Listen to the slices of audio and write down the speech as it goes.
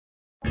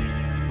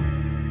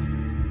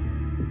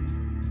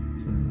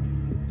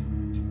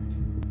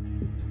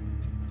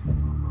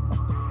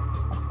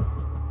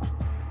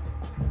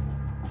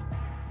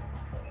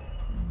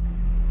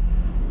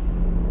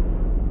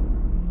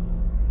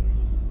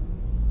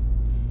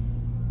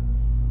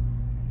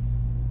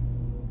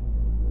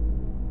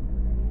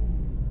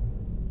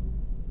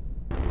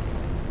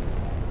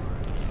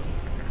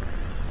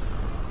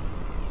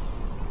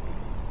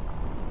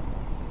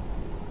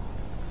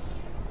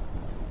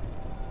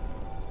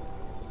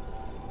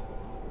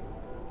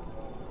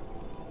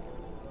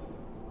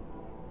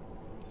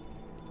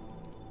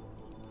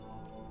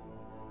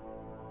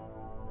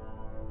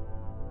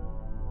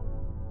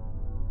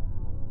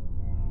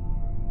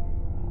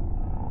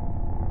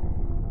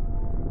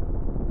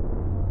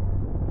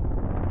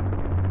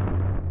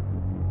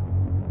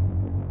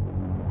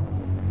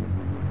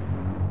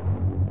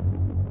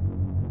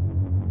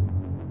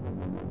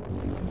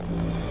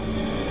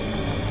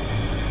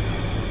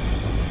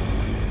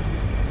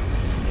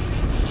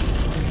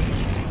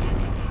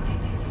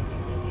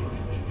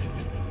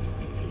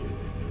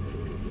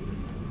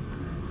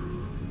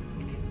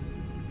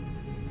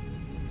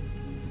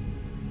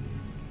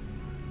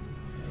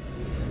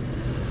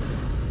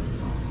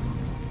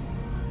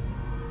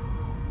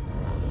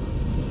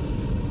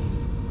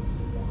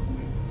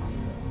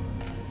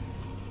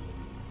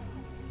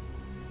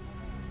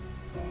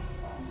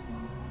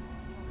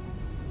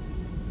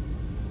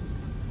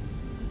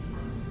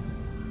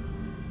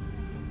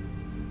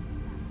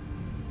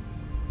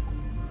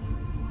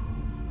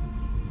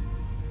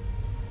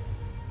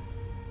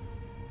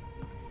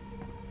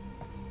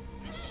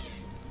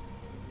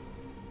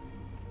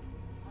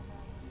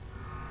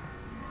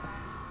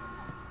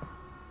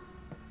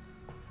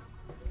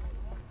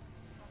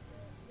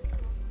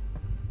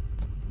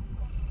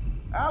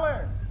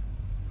Alyx!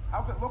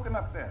 How's it looking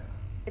up there?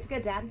 It's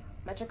good, Dad.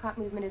 Metrocop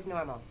movement is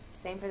normal.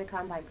 Same for the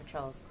Combine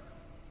patrols.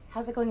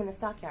 How's it going in the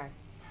stockyard?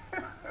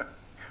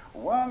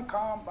 One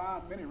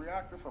Combine mini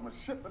reactor from a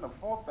shipment of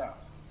 4,000.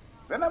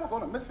 They're never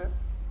going to miss it.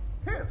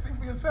 Here, see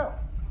for yourself.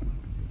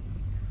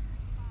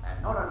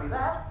 And not only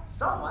that,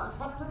 someone's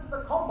hacked into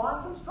the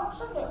Combine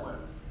construction network.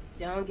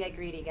 Don't get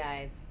greedy,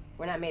 guys.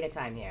 We're not made of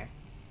time here.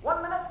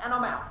 1 minute and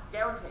I'm out.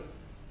 Guaranteed.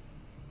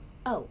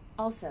 Oh,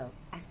 also,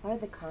 as part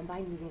of the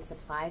Combine moving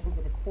supplies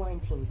into the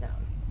quarantine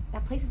zone,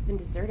 that place has been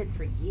deserted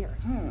for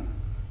years.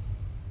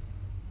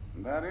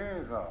 That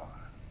is odd.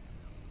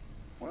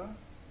 Well,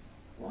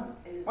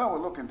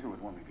 we'll look into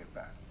it when we get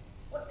back.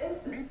 What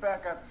is this? Meet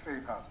back at the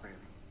safe house, baby.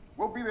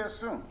 We'll be there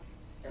soon.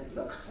 It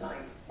looks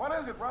like... What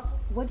is it, Russell?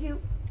 What do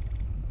you...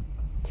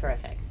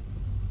 Terrific.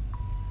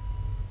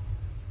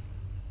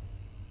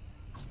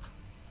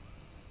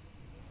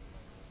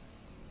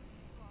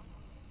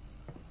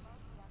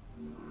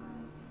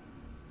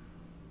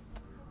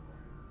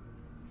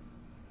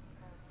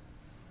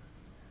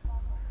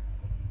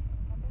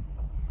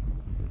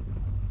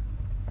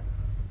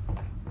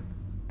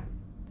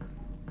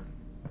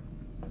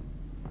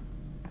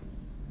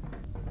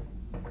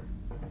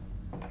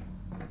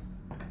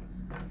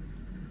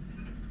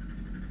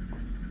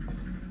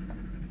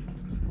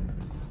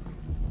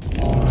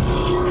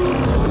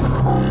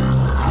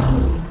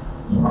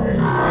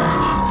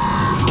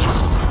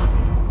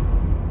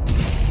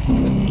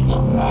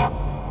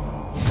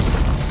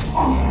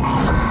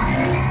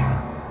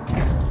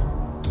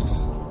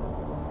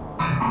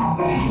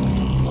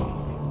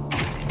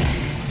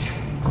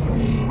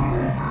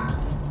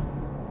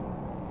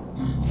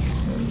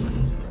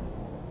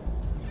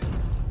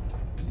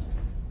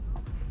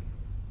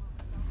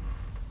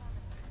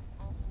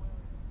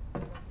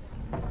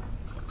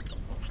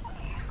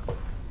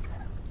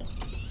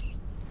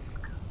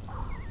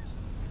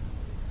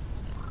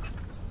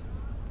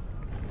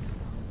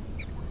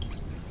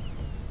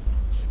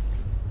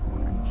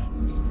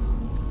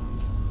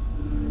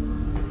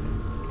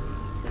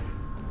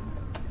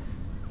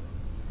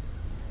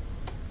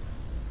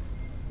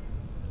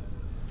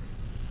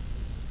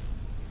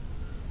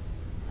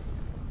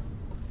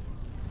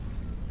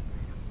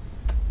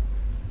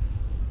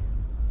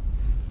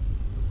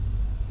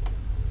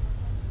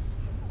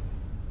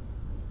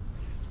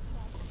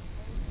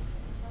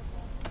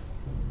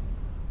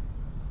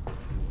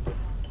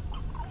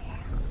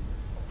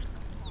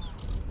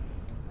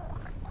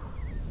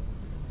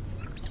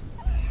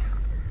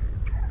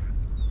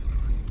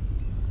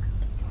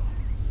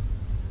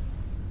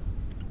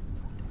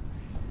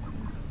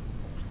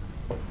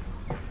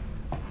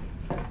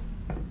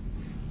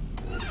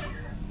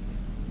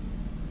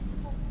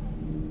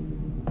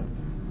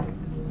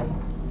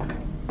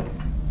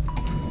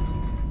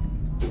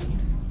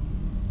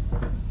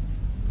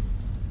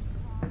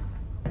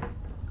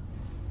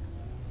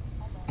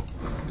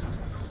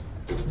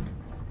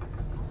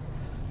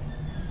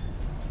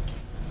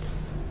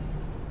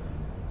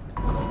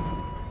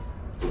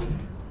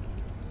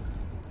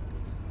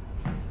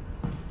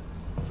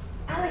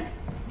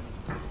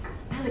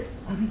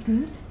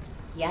 Good?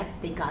 Yep,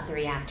 they got the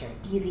reactor.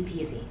 Easy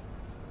peasy.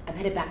 I'm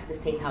headed back to the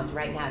safe house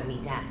right now to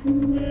meet Dad.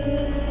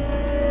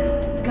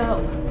 Go.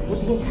 We'll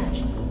be in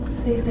touch.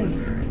 Stay safe.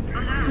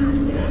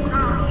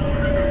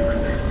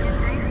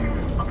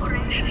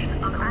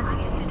 Operation of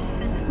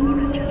anti-independent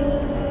origin.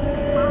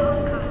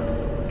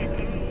 Welcome.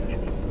 Engage.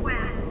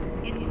 When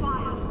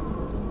inquire.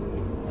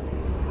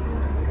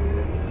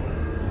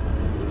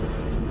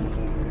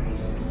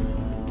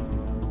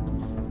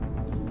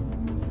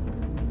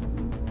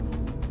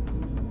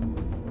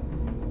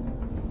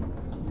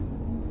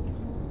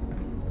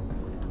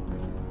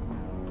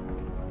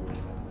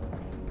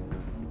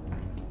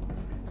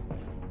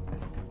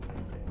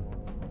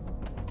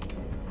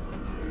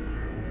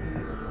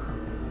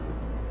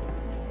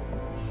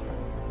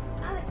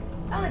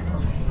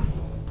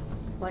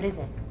 What is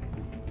it?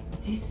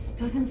 This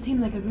doesn't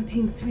seem like a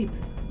routine sweep.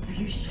 Are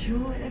you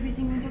sure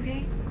everything went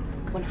okay?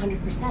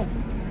 100%.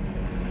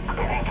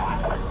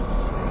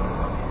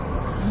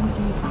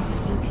 Something's got the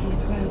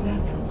suitcase riled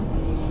up.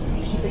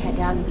 Keep your head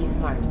down and be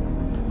smart.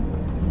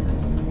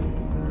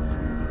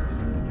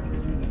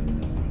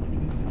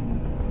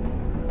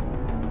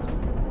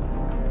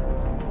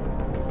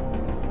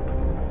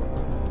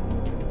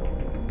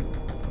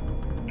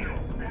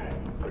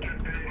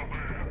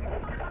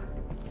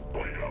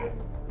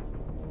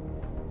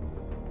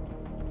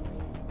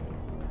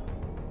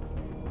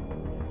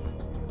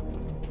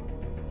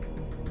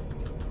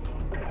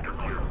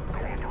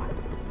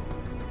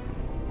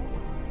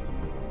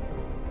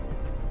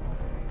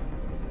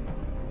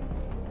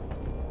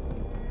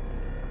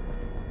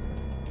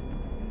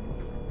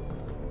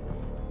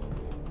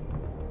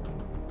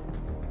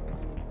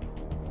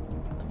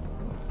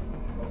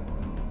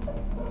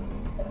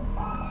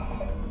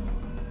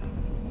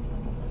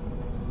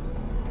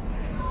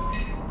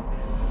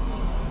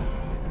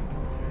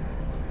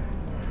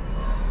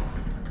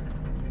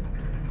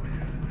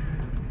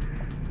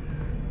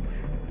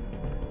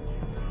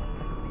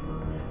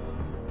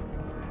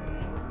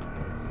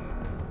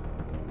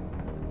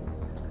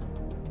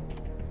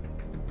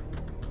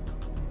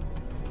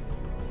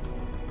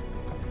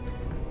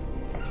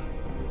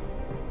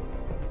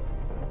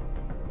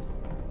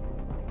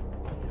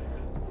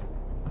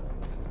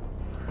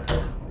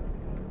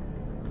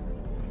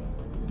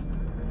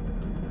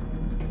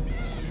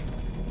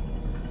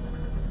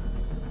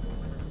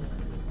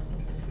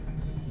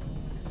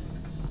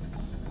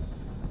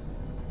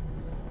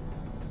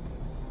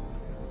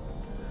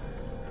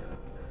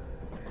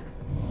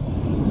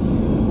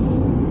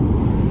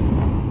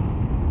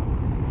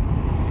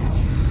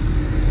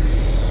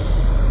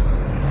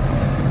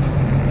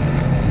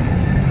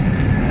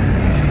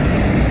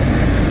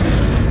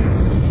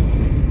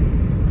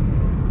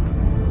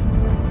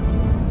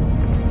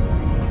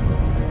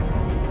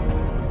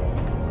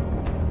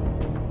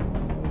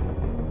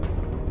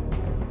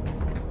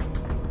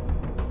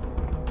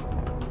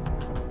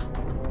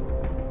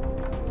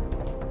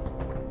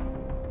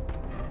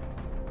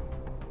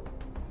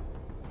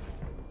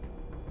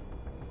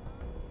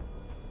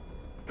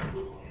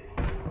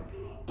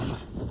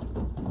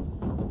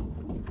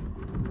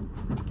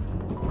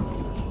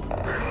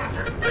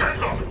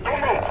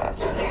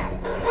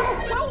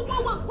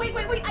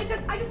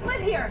 I just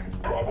live here.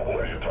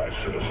 Probably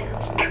anti-citizen.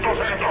 Keep those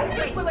hands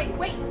up!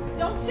 Wait.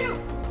 Don't shoot.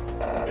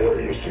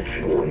 Area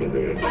security.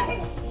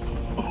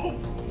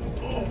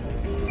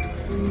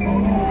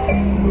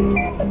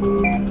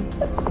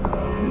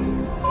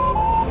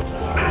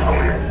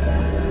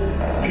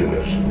 Give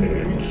us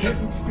names. You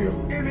didn't steal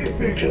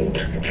anything.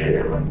 Don't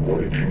care.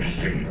 What did you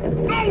see?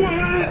 No, I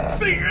didn't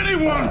see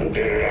anyone.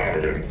 Get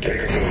out and take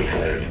it to the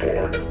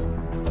transport.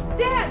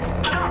 Dad!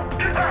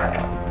 Get back!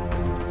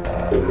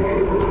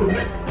 Okay.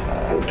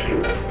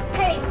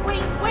 Hey,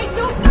 wait,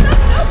 no!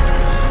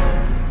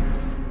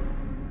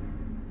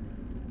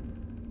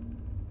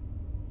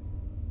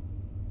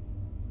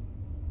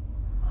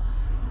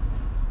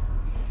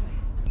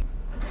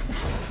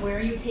 Where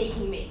are you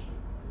taking me?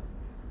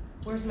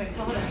 Where's my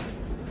father?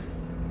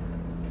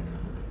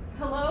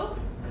 Hello?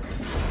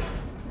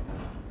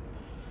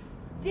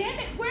 Damn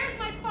it, where's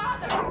my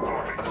father?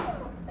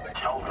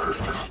 Tell her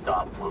to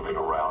stop moving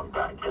around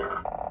back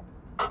there.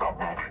 Stop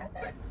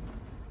moving.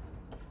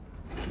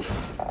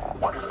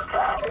 What is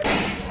that?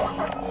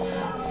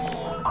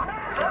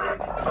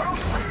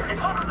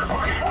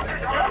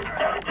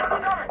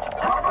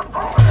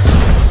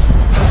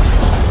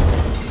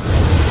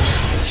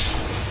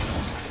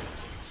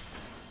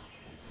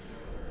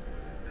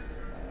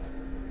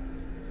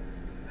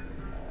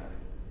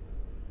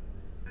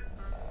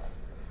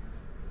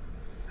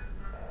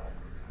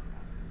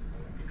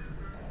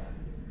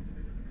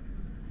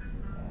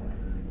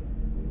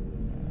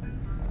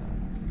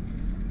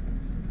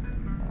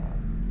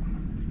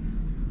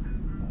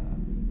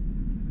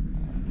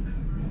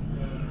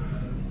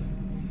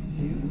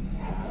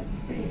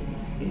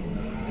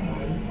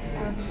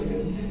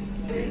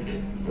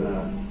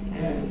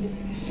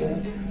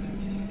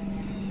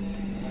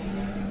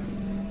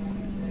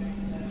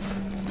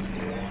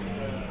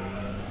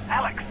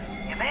 Alyx,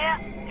 you there?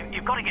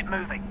 You've got to get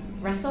moving.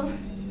 Russell?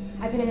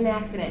 I've been in an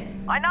accident.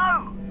 I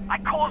know! I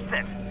caused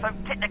it, so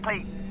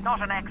technically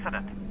not an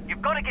accident.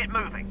 You've got to get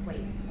moving.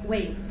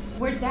 Wait,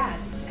 where's Dad?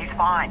 He's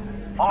fine.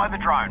 Follow the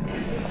drone.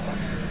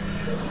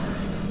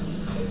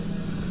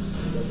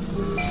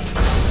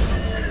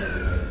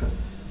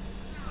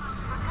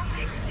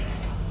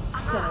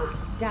 So,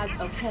 Dad's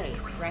okay,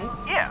 right?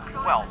 Yeah,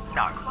 well,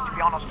 no. To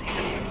be honest, he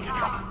didn't do the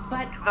job.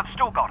 But... They've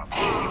still got him.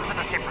 He was in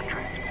a separate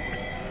transport.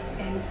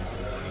 And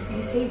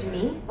you saved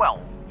me?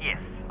 Well, yes.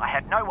 I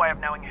had no way of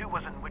knowing who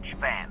was in which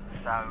van,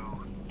 so...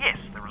 Yes,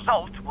 the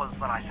result was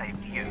that I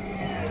saved you.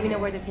 Do we know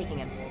where they're taking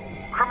him?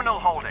 Criminal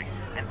holding.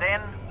 And then,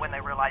 when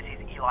they realize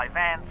he's Eli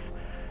Vance,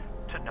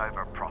 to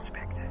Nova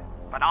Prospect.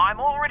 But I'm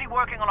already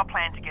working on a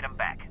plan to get him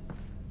back.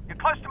 You're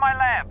close to my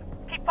lab.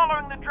 Keep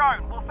following the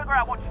drone. We'll figure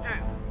out what to do.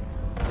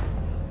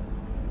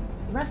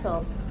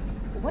 Russell,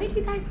 what did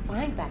you guys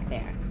find back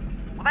there?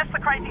 Well, that's the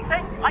crazy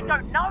thing. I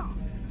don't know.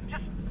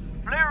 Just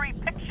blurry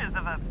pictures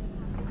of a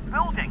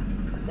building.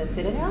 The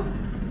Citadel?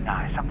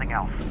 No, something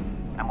else.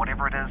 And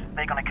whatever it is,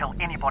 they're going to kill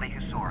anybody who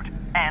saw it.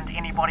 And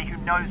anybody who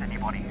knows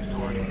anybody who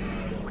saw it.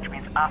 Which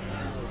means us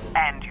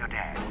and your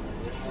dad.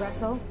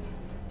 Russell,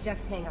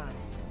 just hang on.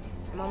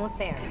 I'm almost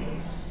there.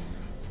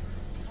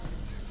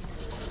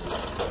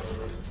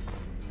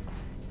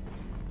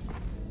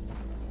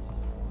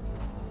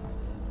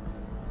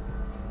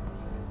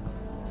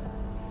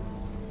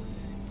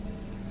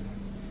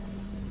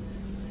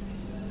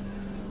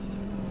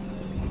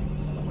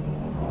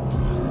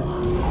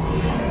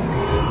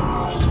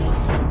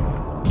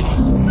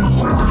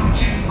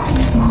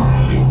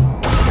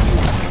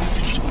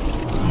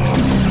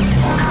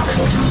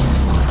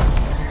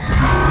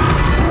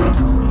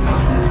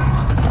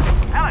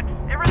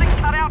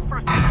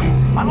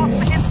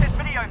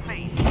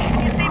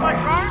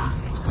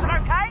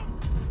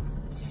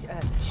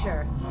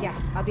 Sure. Yeah,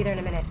 I'll be there in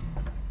a minute.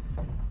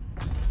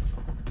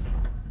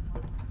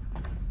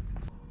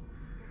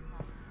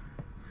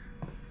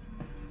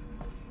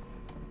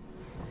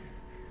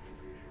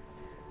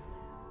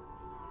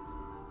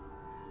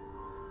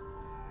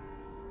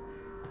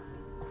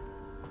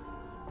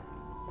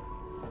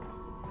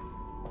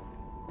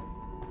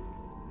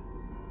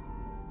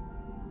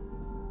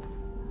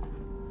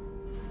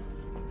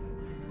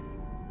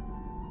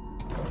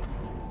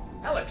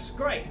 Alyx,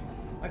 great.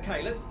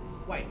 Okay, let's...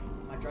 Wait,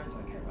 my drone's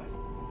okay, right?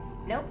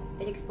 Nope,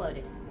 it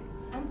exploded.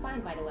 I'm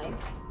fine, by the way.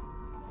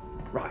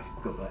 Right,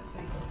 good, well, that's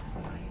the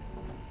main.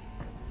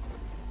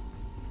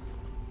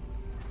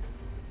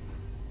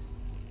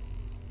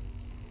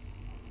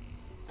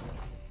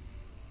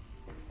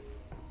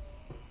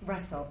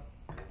 Russell,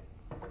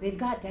 they've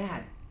got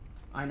Dad.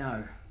 I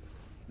know.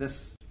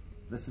 This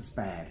is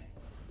bad.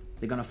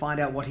 They're gonna find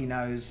out what he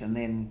knows, and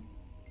then...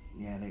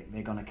 yeah,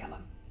 they're gonna kill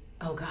him.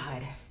 Oh,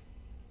 God.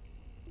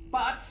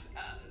 But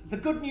the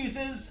good news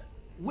is,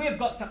 we've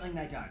got something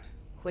they don't.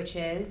 Which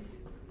is?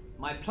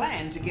 My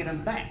plan to get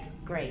him back.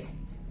 Great.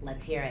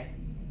 Let's hear it.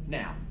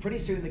 Now, pretty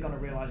soon they're going to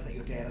realise that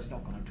your dad is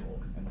not going to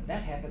talk. And when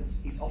that happens,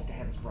 he's off to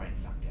have his brain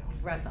sucked out.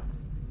 Russell.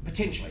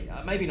 Potentially.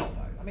 Maybe not,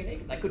 though. I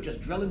mean, they could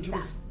just drill into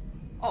Stop. his...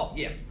 Oh,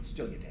 yeah, it's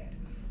still your dad.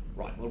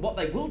 Right, well, what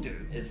they will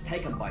do is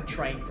take him by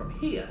train from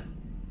here.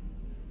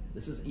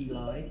 This is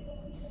Eli.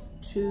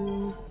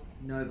 to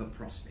Nova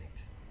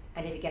Prospect.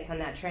 And if he gets on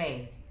that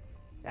train,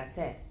 that's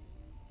it,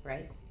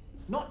 right?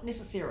 Not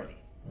necessarily.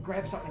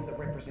 Grab something that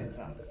represents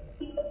us.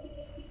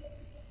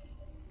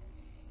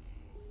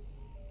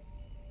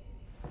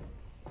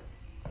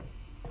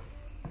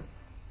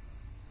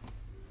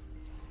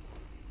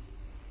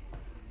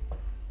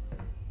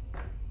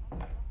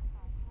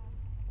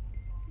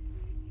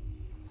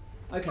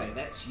 Okay,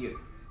 that's you.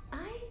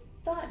 I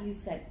thought you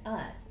said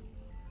us.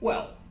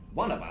 Well,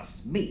 one of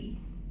us, me,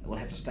 will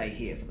have to stay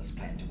here for this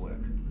plan to work.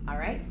 All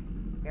right,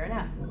 fair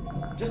enough.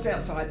 Just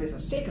outside, there's a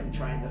second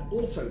train that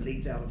also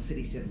leads out of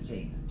City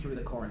 17 through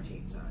the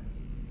quarantine zone.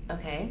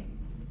 Okay.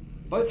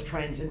 Both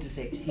trains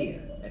intersect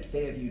here at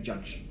Fairview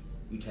Junction.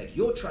 You take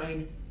your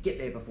train, get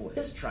there before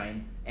his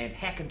train, and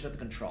hack into the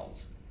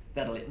controls.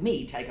 That'll let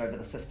me take over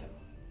the system.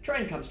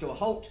 Train comes to a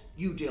halt,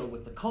 you deal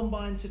with the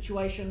Combine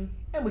situation,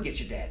 and we get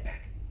your dad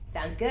back.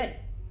 Sounds good.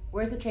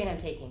 Where's the train I'm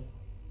taking?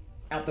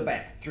 Out the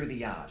back, through the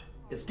yard.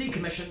 It's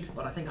decommissioned,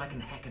 but I think I can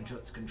hack into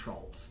its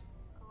controls.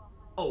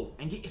 Oh,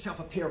 and get yourself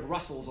a pair of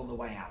Russells on the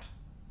way out.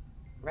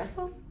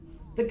 Russells?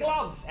 The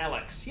gloves,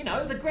 Alyx. You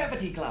know, the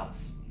gravity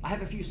gloves. I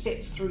have a few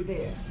sets through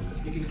there.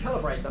 You can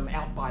calibrate them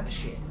out by the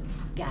shed.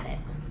 Got it.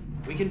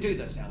 We can do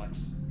this,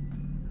 Alyx.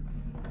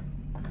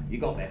 You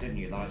got that, didn't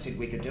you, that I said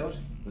we could do it?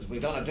 Because we're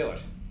gonna do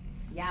it.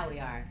 Yeah, we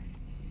are.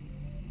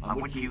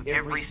 I'm with you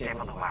every step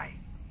of the way.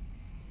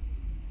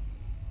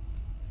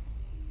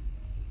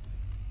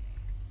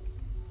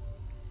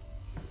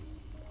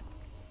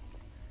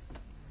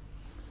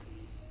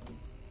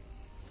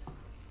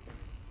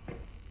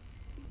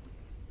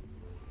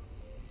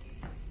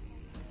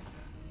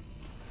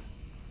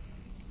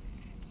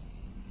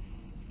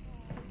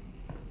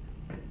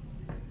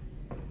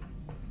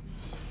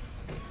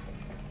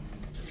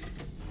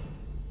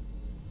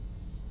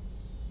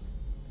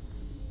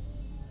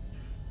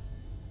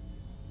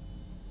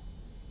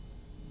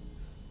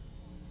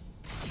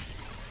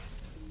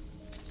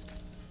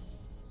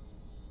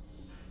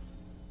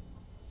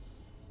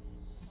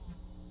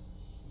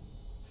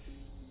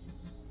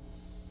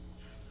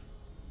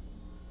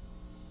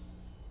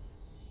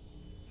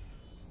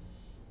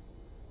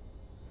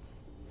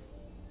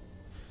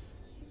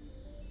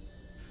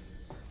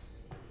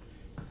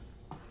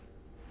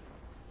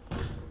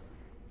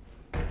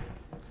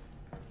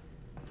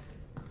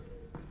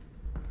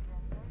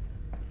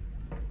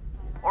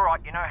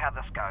 Alright, you know how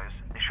this goes.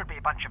 There should be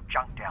a bunch of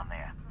junk down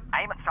there.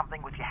 Aim at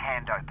something with your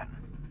hand open.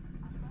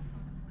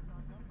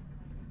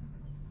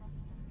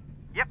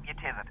 Yep, you're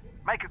tethered.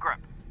 Make a grip.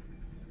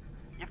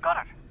 You've got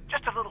it.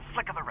 Just a little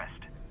flick of the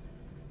wrist.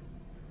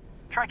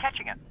 Try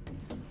catching it.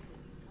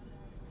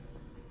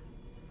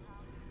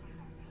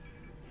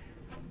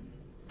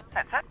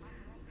 That's it.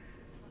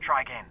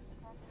 Try again.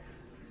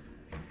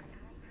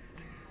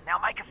 Now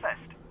make a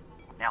fist.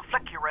 Now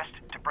flick your wrist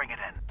to bring it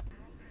in.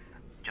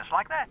 Just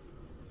like that.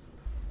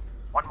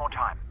 One more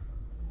time.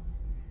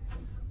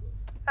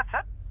 That's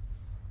it.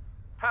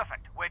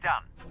 Perfect. We're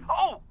done.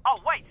 Oh,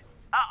 wait.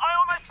 I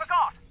almost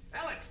forgot.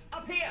 Alyx,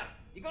 up here!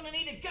 You're gonna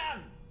need a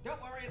gun!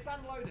 Don't worry, it's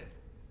unloaded.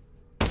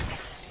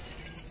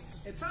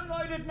 It's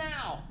unloaded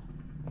now!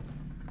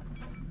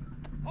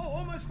 Oh,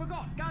 almost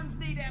forgot. Guns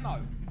need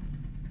ammo.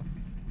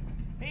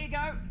 Here you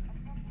go.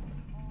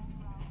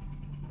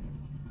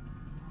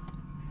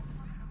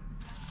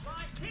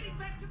 Right, heading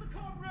back to the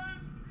comm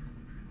room!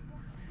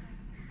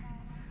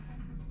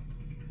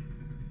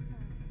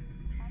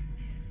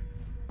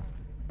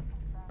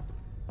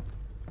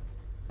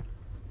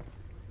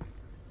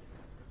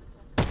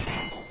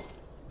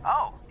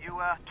 Oh, you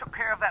took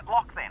care of that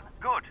lock then.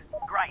 Good.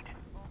 Great.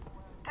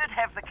 Did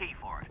have the key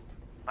for it,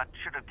 but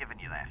should have given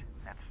you that.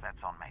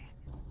 That's on me.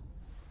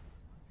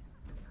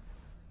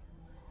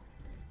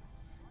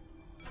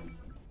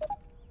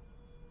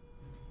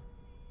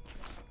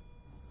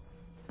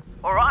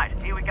 All right,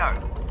 here we go.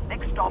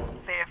 Next stop,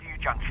 Fairview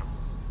Junction.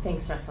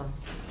 Thanks, Russell.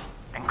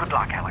 And good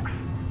luck, Alyx.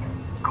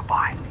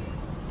 Goodbye.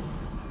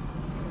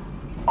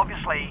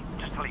 Obviously,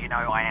 just to let you know,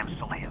 I am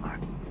still here,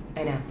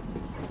 though. I know.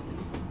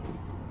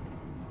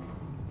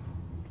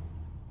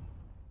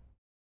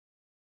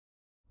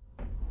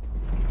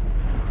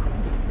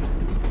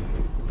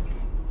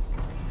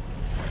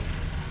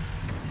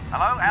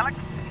 Hello, Alyx?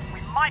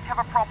 We might have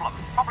a problem.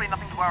 Probably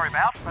nothing to worry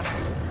about, but...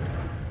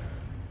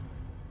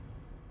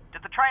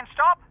 Did the train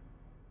stop?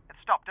 It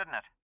stopped, didn't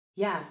it?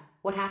 Yeah,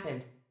 what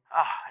happened?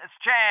 It's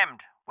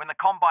jammed. When the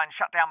Combine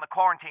shut down the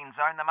quarantine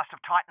zone, they must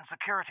have tightened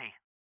security.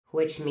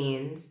 Which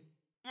means?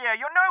 Yeah,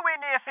 you're nowhere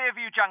near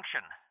Fairview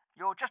Junction.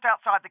 You're just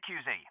outside the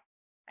QZ.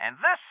 And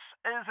this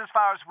is as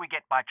far as we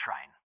get by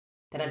train.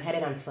 Then I'm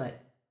headed on foot.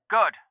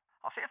 Good.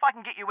 I'll see if I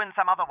can get you in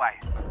some other way.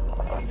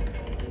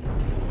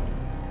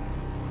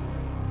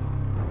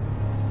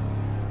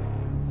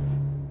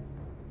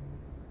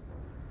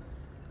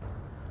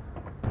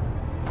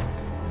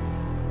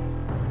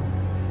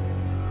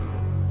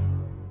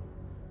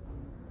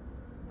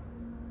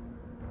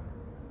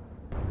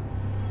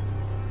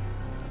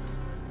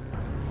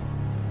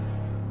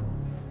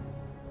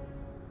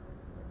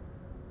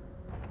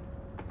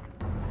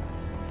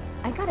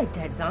 I got a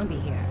dead zombie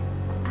here.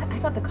 I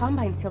thought the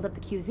Combine sealed up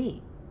the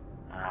QZ.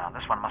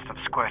 This one must have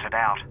squirted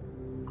out.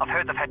 I've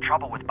heard they've had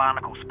trouble with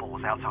barnacle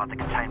spores outside the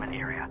containment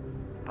area,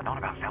 but not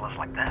about fellas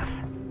like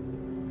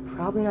this.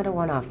 Probably not a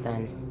one-off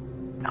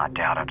then. I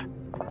doubt it.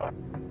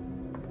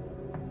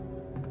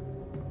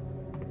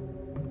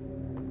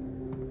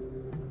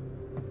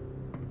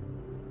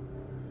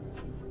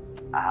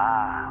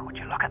 Would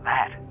you look at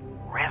that?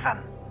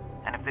 Resin.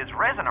 And if there's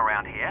resin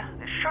around here,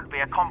 there should be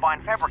a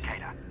Combine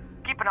fabricator.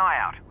 Keep an eye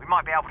out. We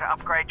might be able to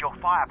upgrade your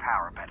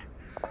firepower a bit.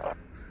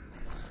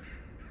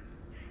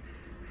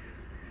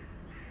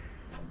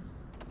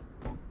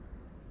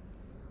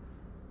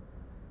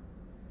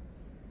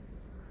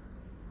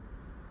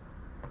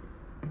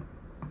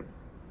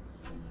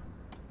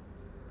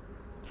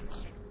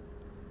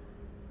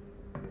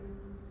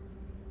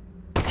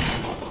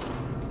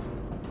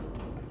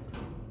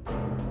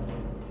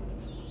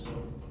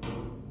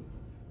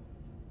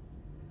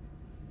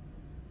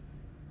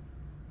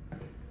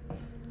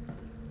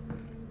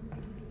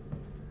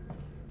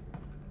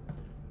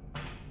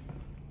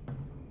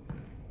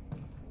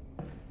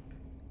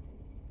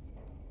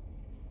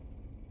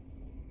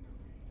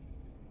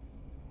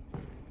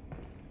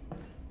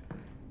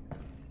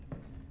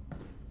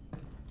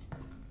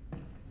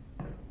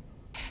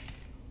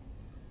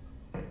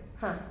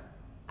 Huh.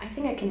 I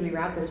think I can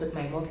reroute this with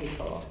my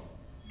multi-tool.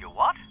 Your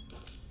what?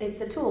 It's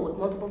a tool with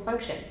multiple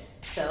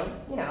functions. So,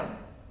 you know,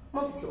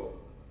 multi-tool.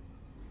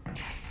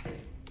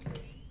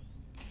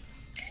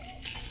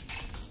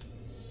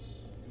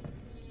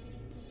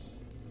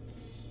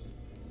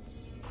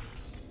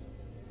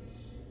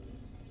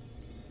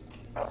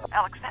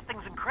 Alyx, that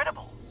thing's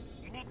incredible.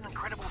 You need an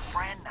incredible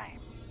brand name.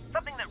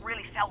 Something that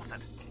really sells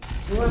it.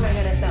 Who am I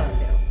gonna sell it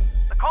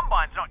to? The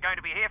Combine's not going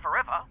to be here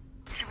forever.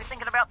 You should be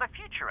thinking about the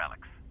future,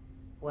 Alyx.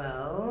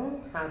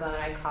 Well, how about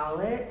I call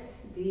it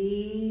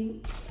the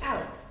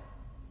Alyx?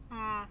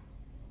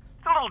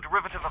 It's a little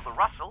derivative of the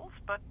Russells,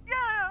 but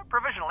yeah,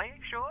 provisionally,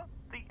 sure.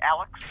 The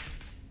Alyx.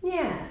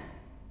 Yeah,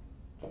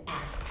 the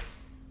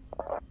Alyx.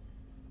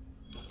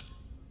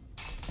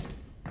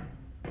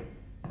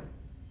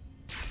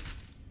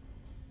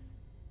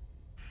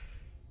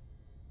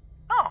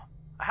 Oh,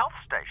 a health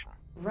station.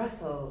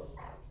 Russell,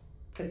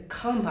 the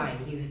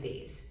Combine use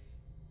these.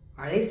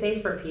 Are they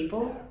safe for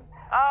people?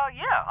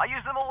 Yeah, I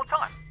use them all the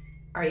time.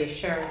 Are you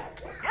sure?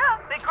 Yeah,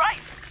 they're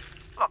great.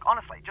 Look,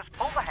 honestly, just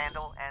pull the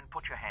handle and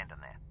put your hand in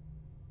there.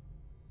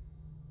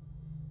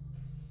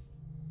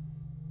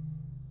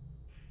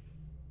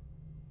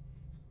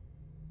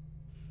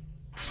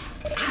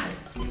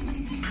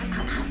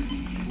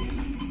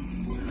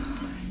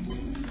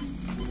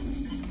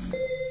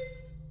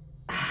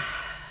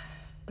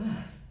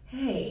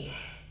 Hey,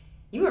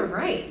 you were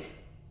right.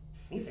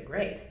 These are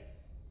great.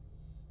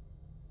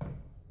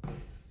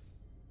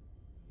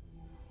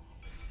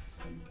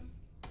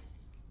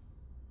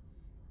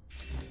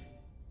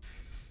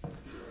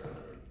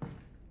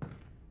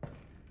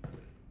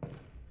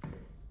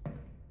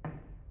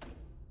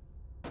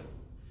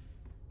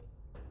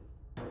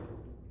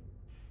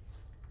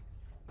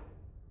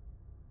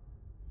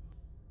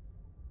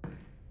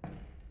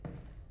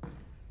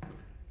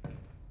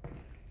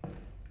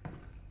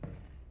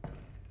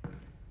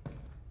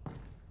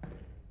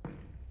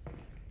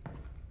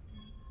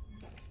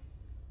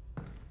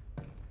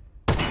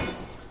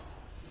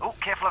 Oh,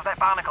 careful of that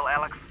barnacle,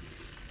 Alyx.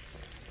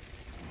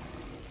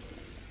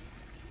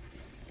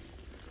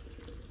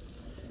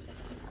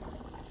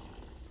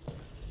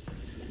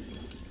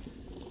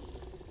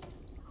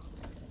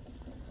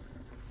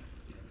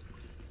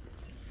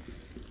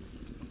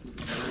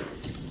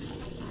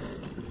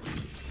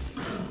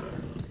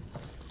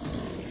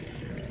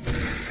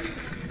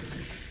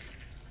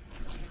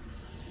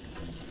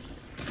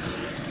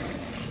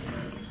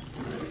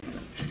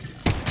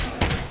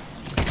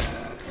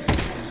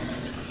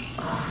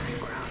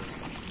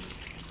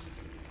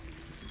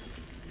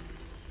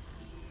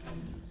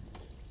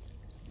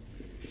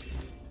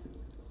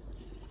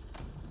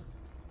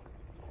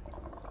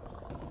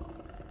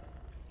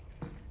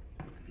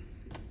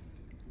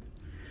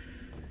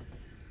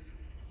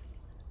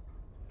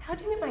 How'd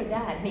you meet my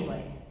dad,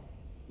 anyway?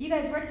 You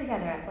guys work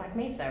together at Black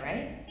Mesa,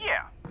 right?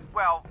 Yeah.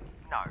 Well,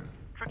 no.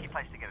 Tricky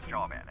place to get a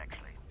job at,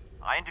 actually.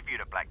 I interviewed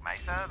at Black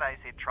Mesa. They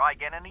said try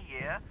again in a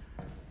year.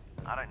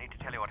 I don't need to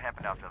tell you what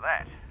happened after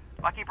that.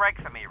 Lucky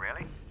break for me,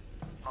 really.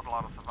 Not a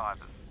lot of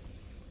survivors.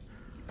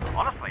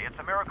 Honestly, it's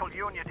a miracle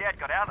you and your dad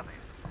got out of there.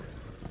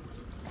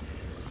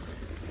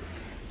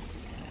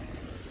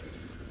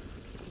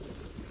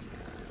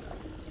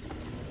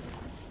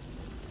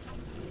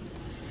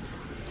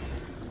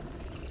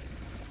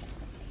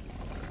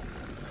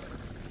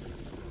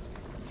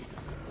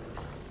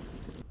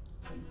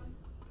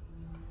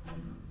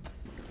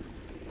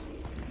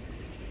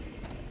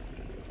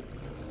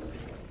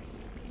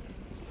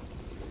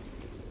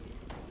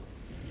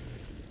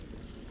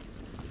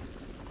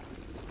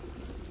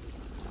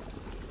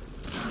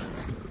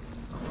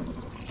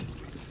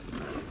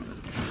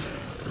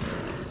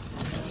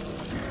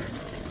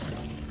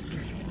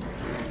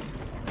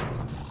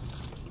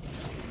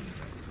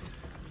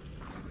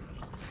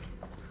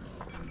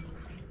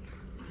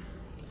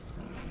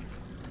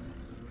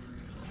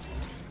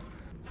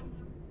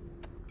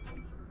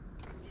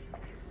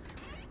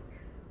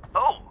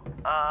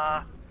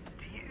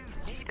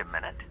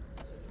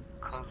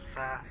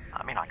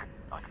 I mean, I could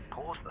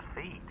pause the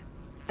feed.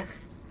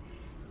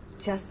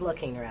 Just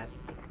looking, Russ.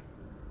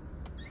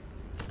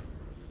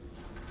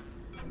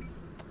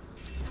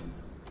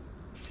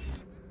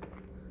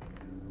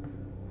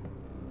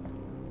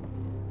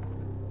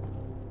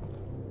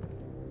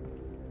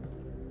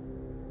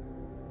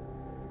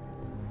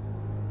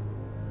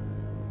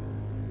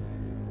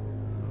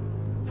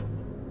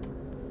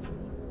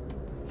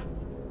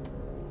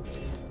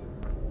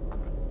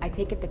 I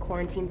take it the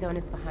quarantine zone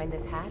is behind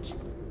this hatch?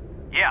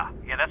 Yeah,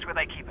 that's where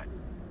they keep it.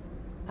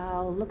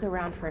 I'll look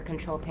around for a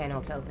control panel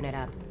to open it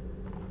up.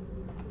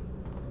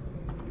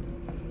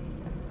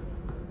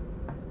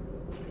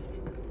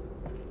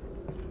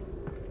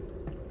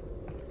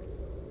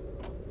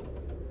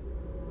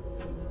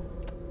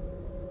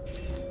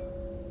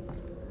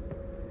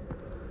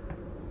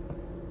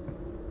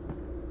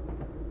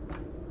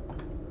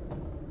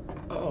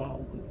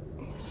 Oh.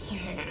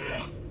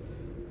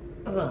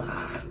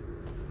 Ugh.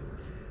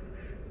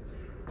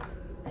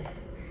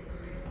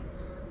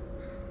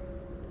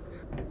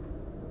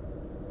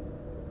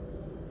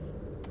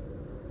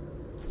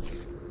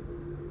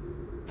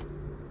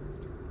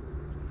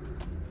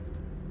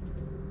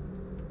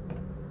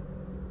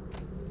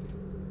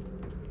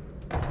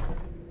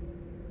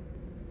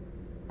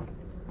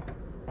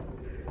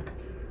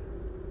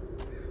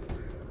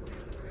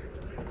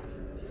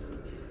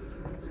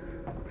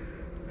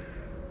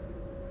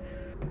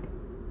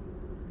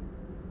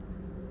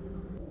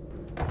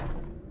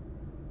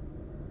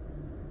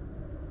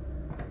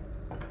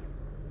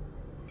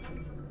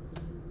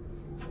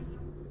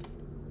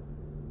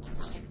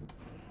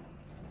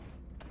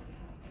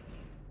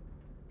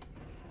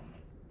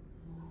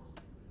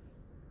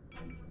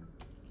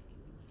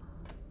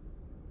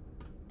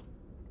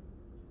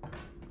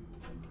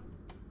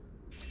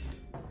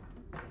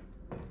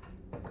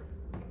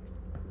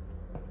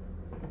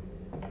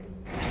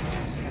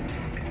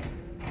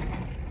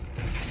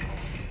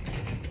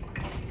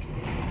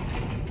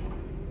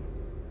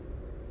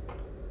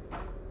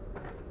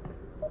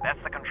 That's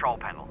the control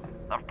panel.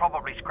 They've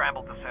probably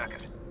scrambled the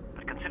circuit.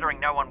 But considering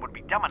no one would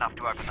be dumb enough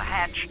to open the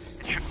hatch,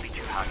 it shouldn't be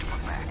too hard to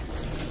put back.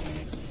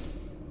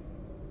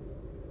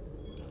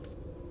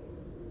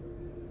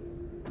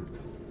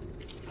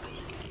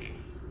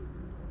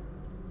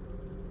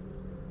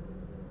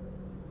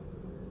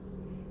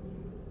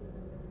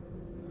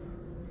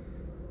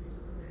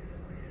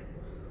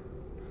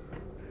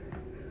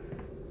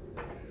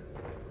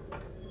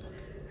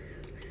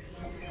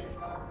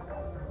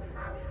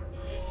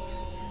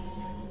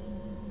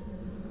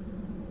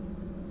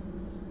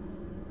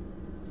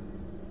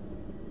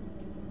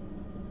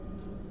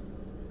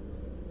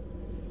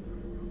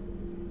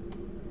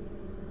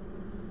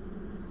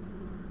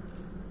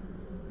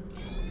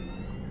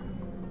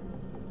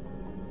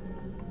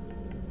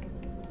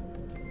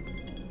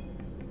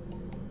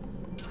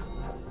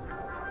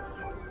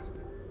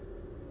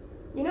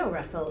 You know,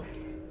 Russell,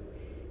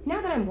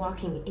 now that I'm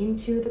walking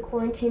into the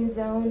quarantine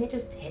zone, it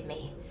just hit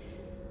me.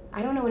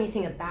 I don't know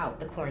anything about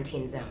the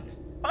quarantine zone.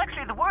 Well,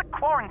 actually, the word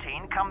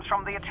quarantine comes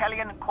from the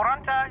Italian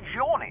 40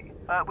 giorni,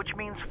 which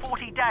means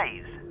 40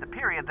 days, the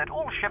period that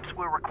all ships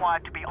were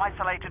required to be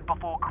isolated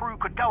before crew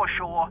could go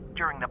ashore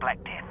during the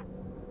Black Death.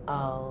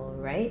 All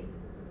right.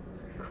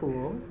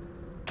 Cool.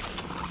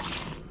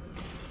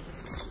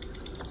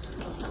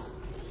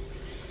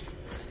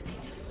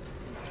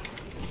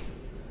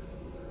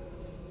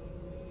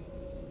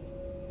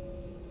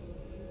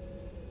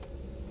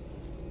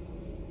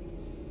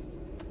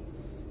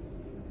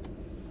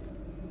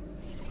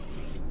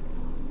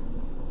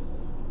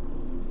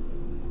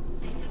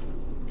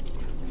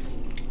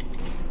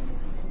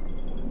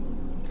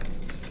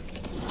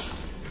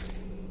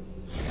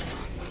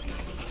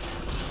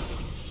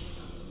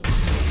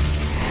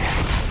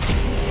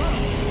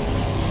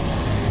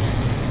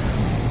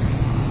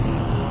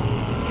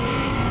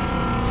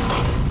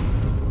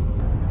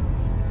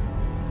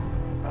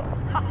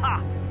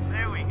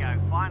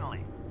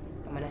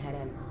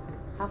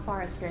 How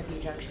far is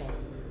Fairview Junction?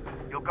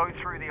 You'll go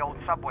through the old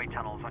subway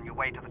tunnels on your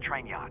way to the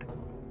train yard.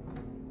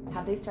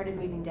 Have they started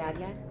moving Dad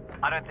yet?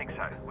 I don't think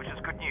so, which is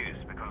good news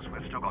because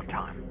we've still got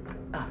time.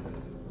 Oh,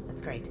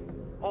 that's great.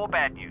 Or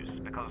bad news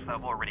because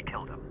they've already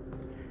killed him.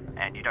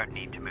 And you don't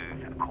need to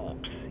move a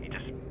corpse, you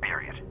just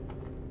bury it.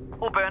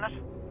 Or burn it.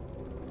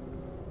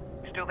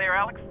 You still there,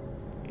 Alyx?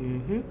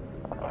 Mm-hmm.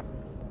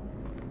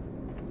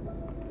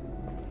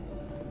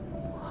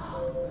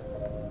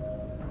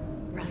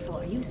 Russell,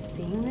 are you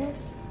seeing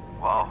this?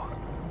 Whoa. All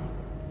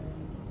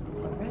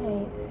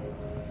right.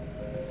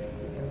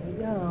 Here we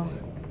go.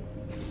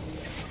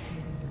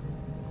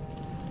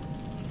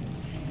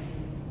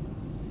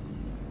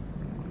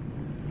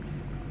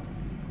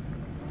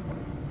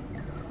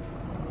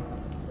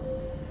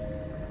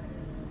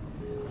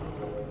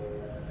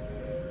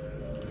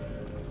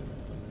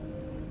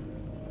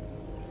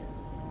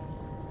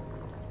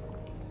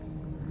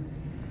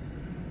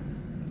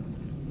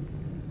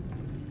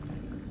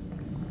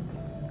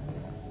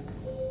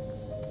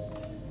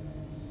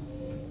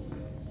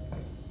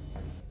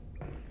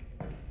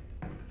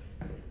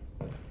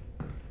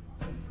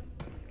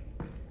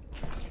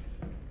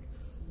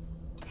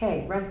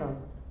 Hey, Russell.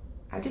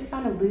 I just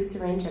found a loose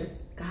syringe of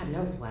God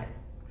knows what.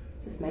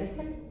 Is this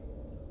medicine?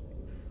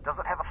 Does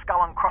it have a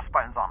skull and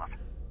crossbones on it?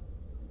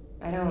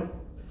 I don't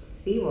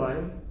see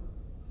one.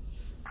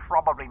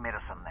 Probably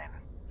medicine then.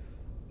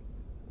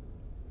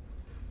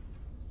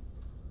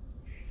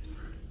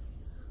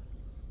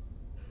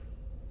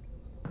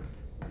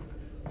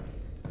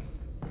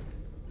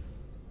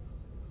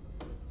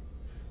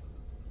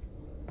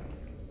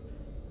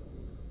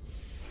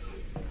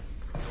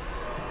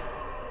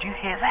 Do you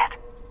hear that?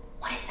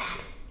 What is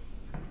that?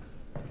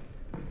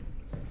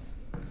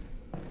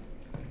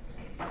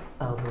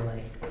 Oh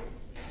boy.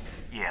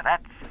 Yeah,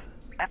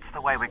 that's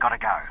the way we gotta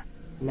go.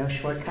 No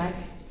shortcut?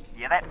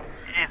 Yeah, that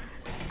is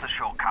the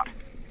shortcut.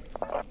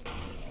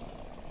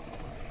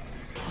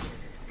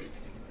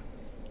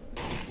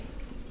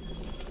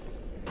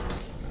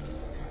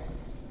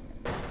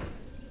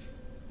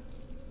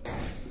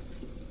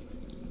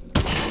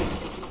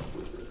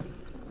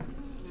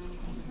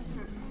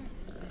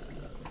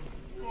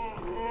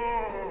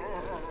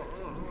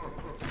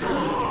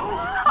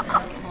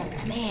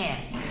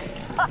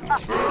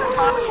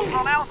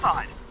 On our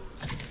side.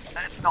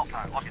 It's not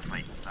though,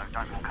 obviously, so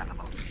don't walk under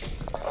them.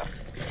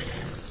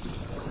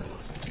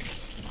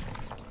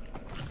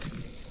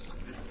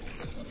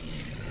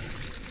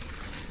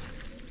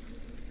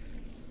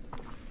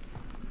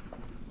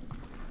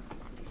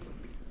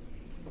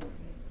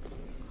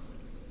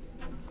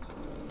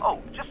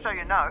 Oh, just so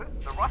you know,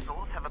 the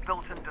Russells have a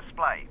built-in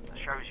display that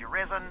shows your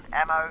resin,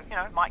 ammo,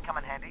 might come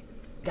in handy.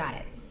 Got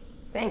it.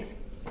 Thanks.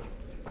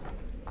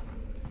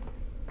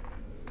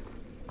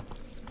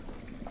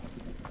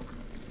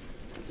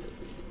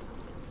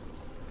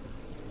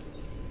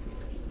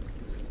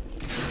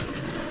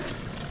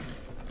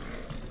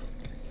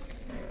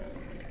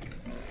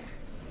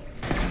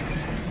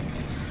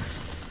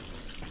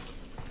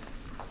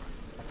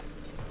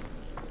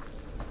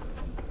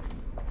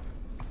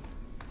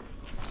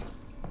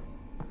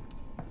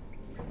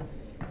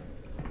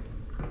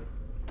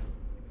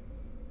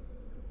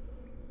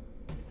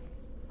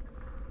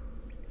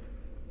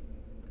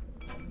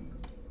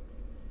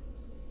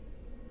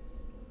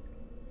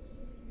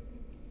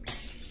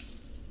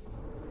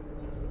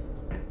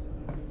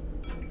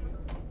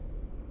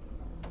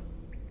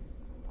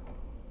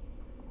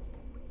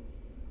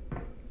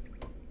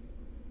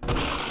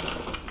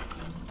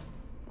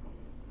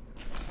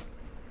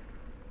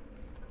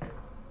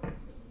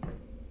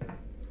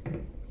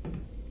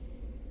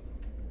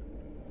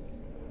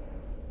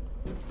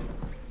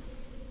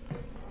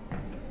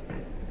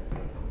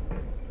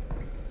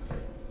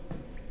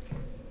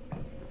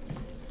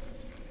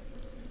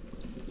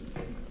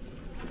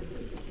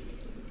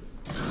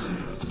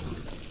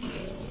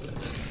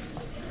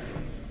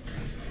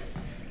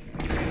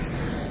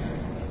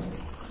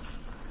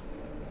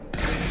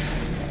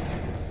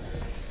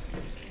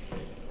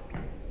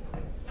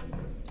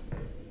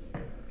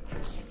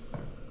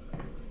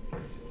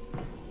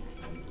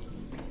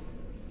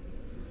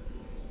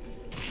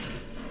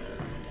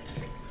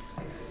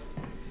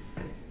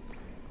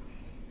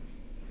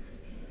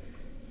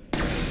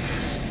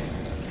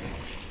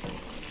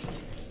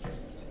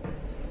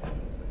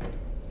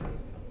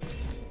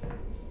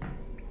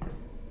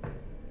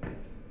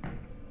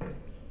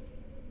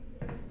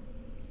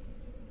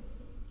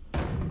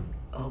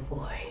 Oh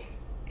boy.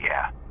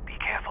 Yeah, be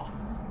careful.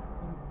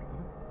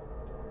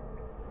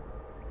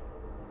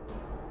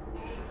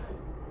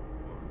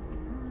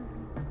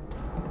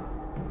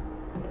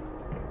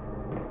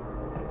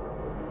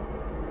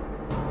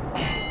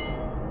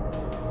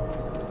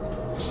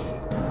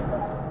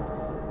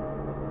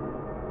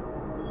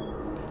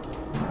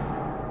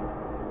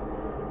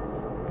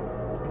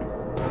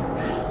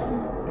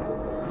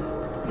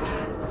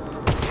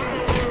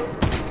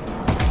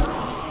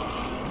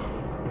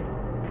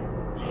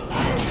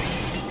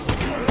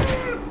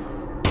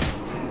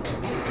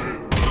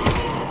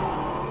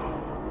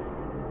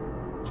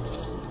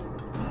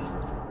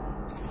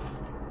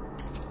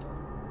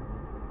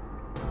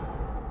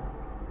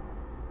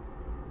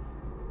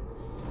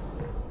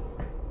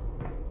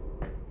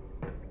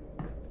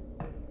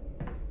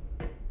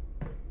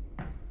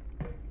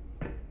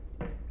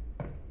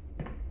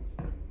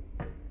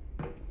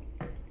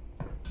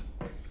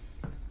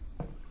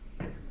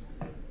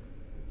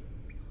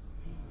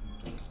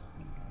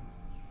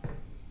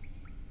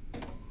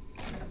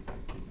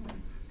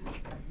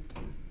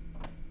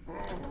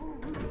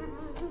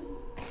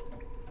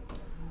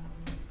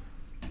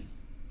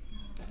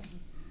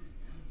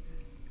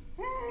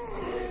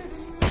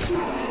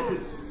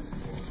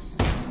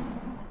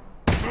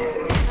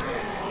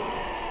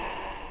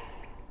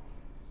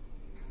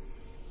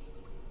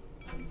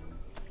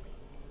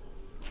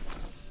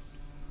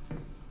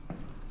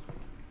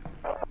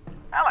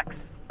 Alyx,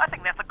 I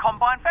think that's a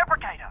combine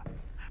fabricator.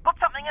 Put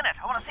something in it.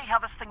 I want to see how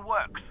this thing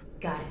works.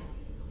 Got it.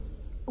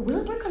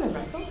 Will it work on the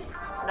Russells?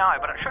 No,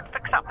 but it should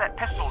fix up that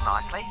pistol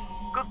nicely.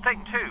 Good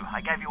thing, too. I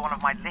gave you one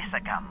of my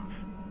lesser guns.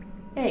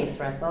 Thanks,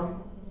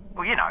 Russell.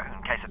 Well,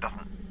 in case it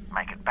doesn't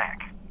make it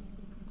back.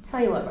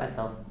 Tell you what,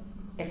 Russell.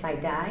 If I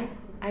die,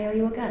 I owe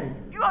you a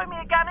gun. You owe me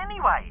a gun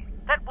anyway.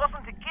 That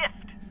wasn't a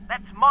gift.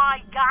 That's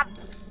my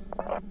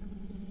gun.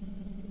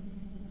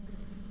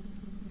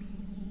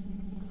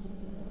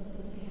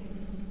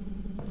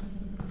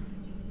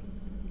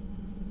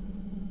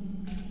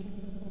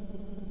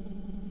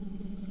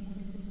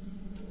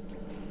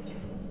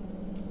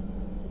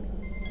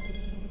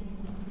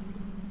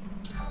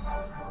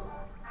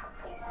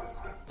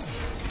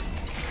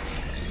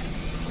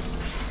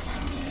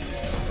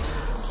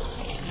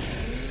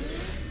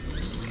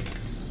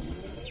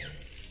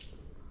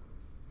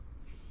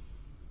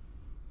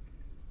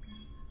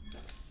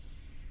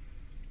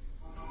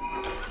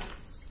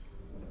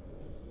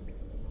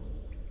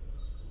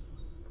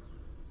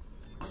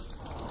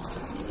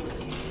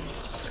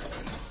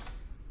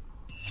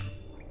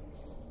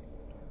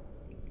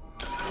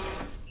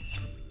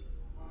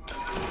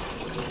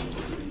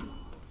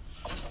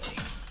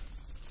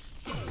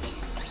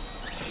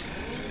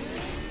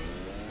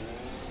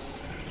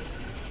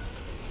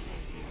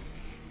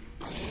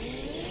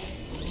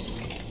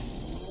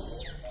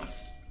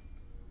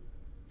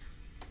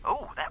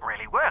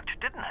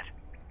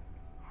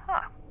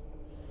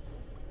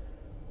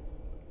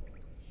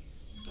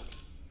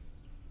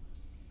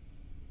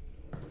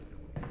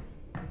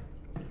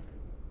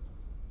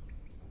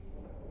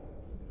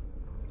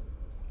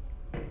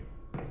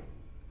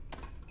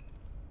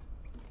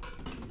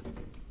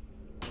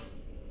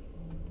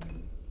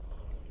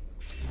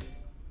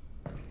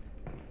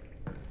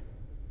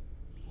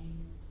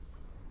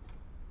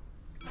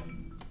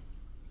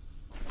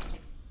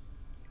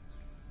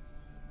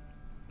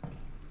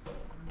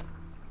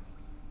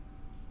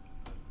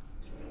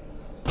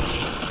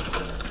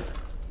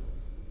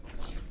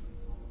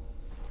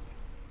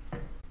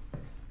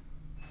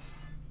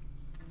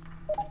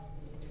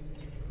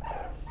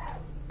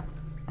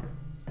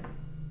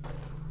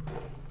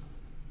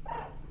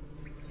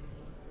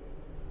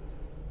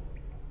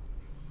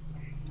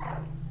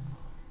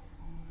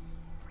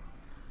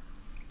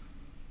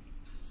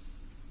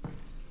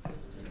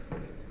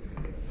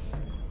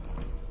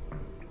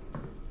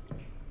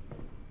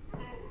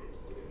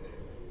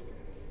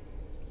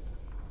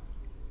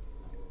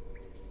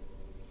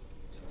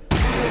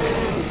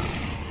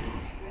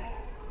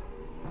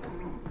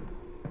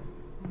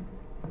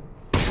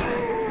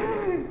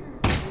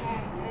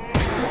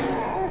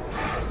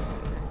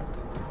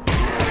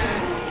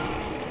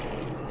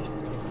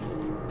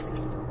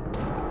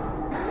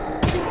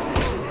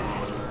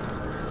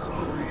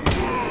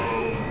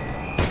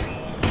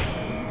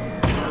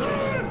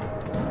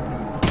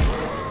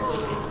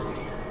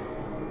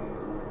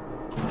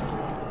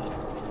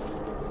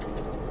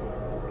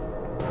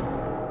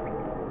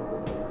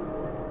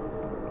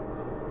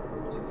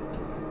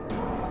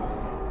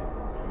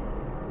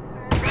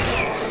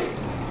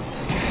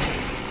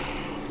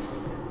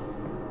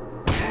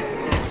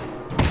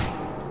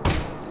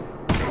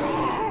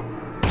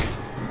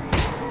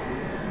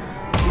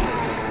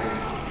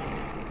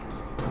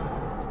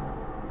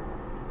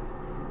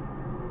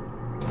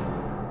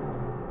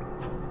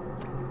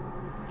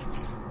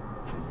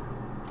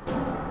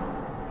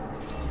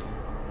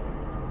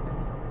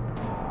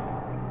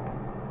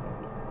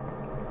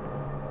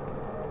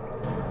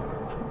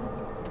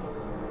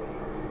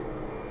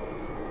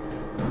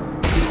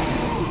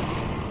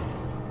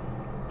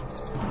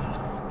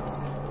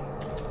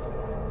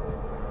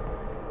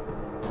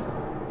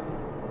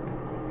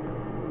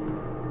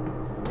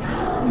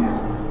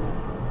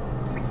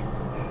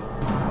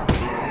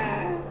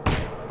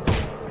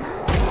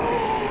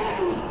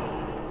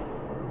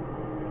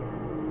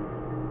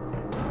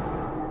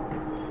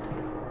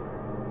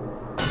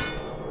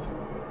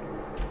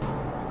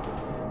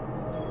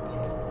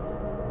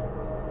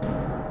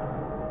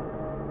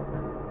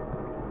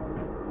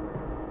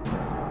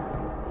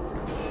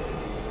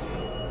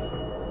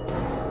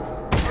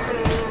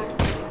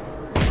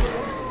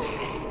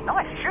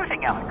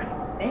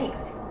 Alyx.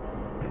 Thanks.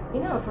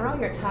 You know, for all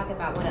your talk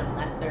about what a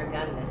lesser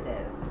gun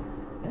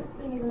this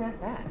thing isn't half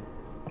bad.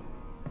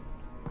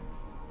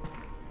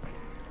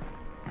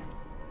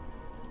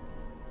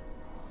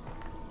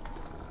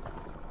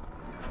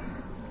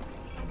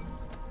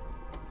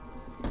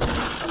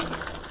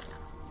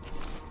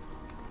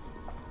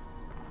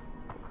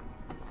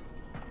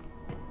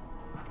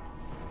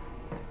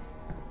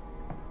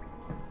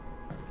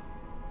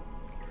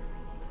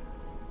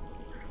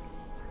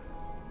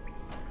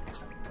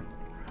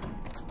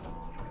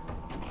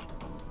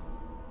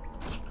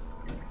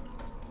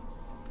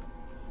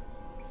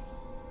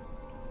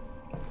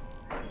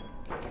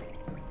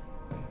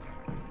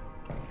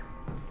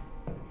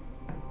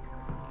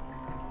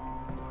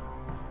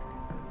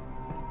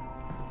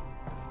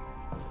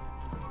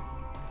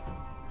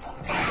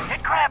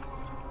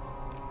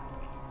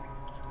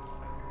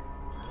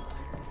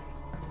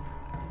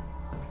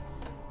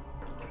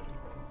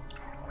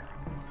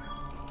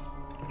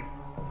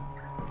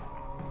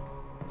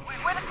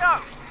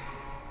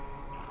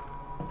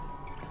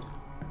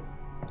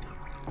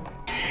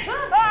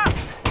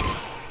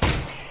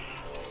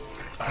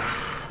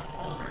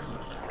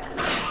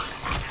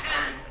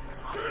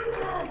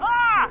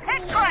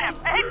 Hit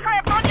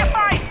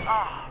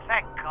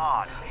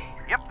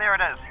there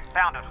it is.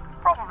 Found it.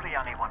 Probably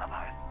only one of those.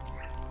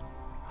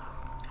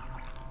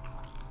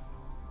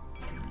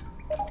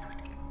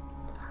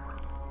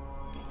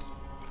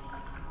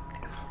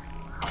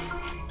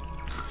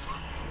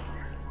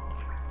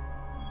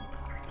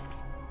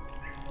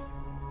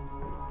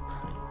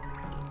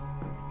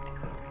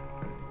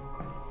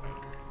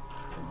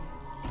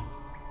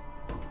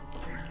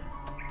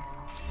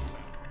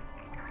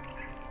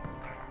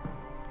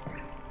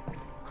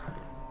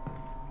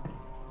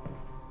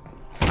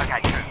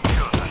 Okay,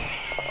 two of them.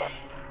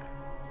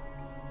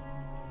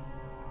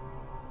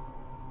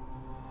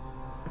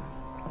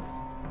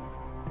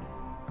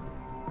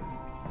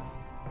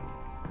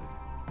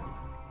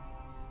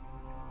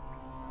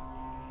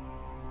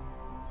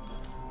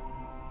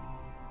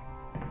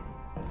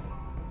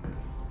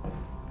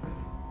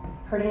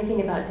 Heard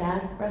anything about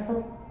Dad,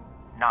 Russell?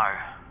 No.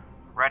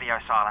 Radio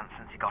silence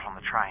since he got on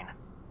the train.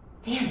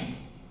 Damn it.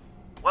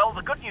 Well,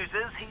 the good news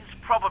is he's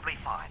probably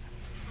fine.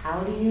 How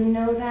do you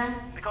know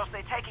that? Because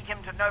they're taking him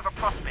to Nova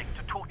Prospekt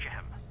to torture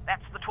him.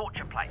 That's the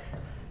torture place.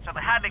 So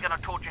they're hardly going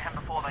to torture him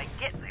before they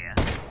get there.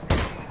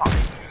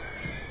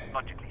 Fine.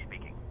 Logically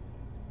speaking.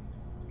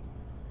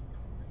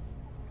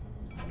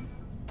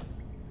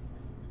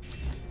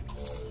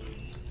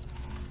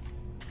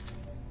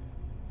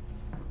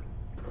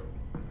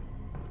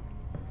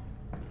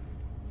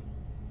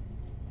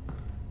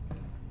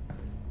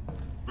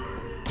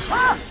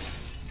 Ah!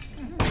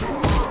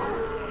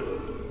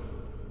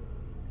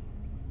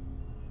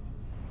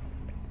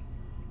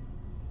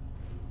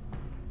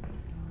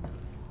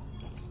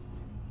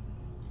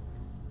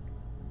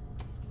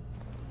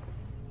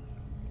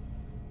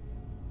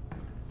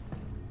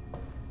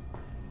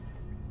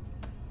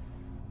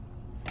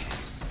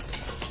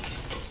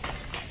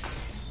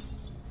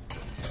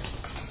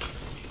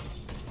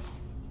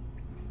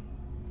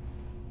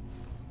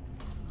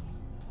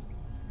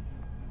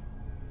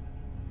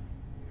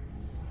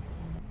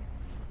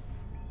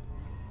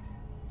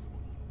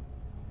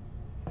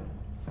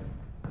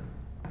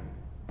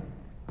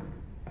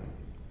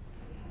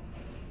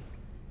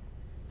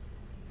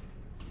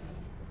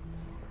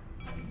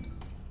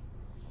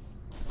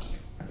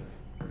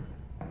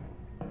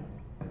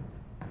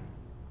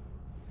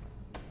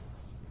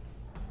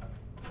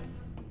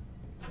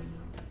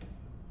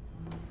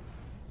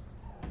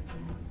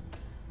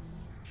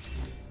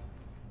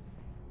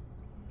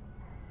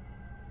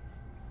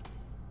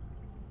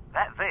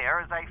 That there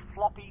is a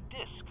floppy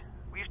disk.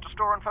 We used to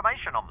store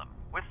information on them,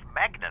 with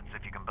magnets,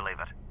 if you can believe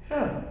it.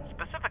 Huh.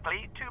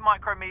 Specifically, 2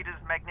 micrometers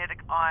magnetic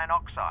iron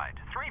oxide,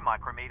 3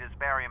 micrometers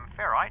barium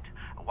ferrite,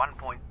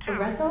 1.2...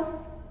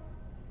 Russell?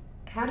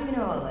 How do you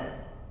know all this?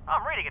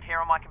 I'm reading it here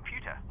on my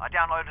computer. I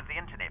downloaded the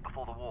internet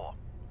before the war.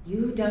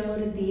 You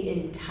downloaded the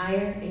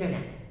entire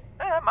internet.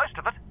 Most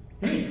of it.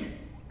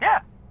 Nice.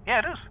 Yeah,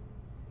 it is.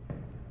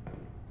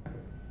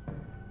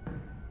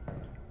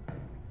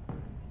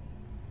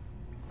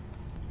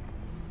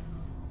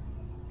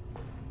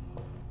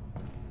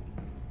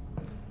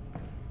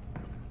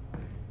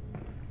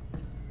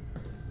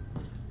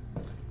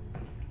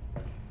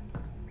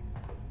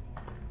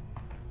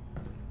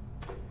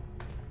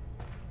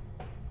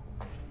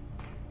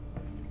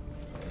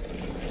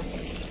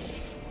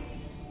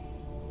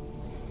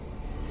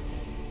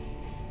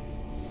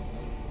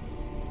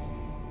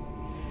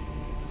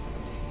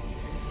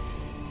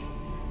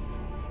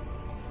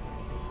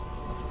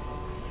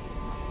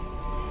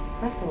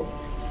 Russell,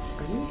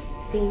 are you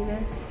seeing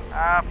this?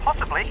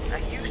 Possibly. Are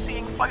you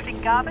seeing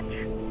floating garbage?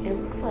 It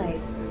looks like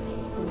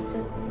it's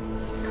just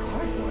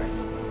cardboard.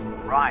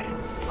 Right.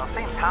 Well, it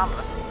seems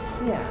harmless.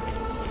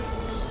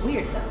 Yeah.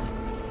 Weird, though.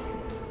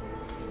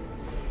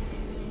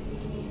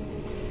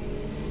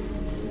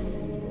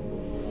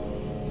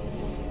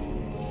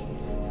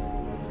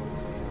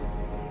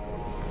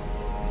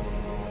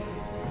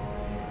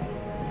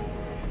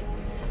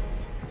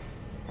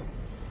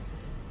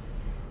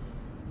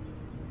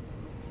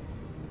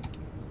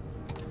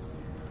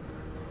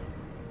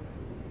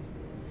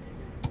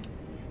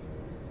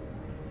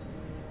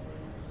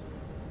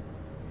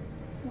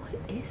 What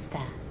is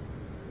that?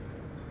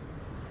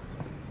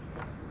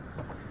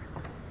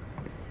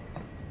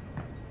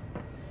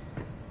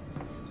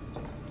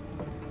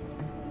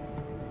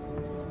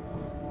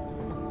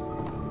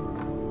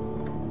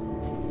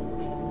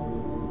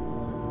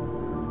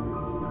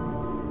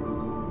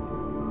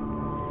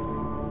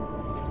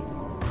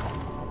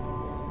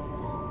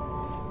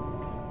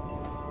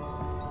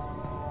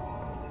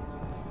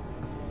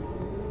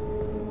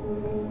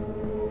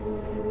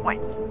 Wait,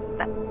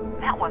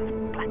 that one's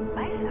Black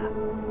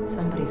Mesa.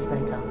 Somebody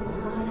spent a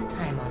lot of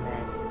time on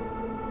this.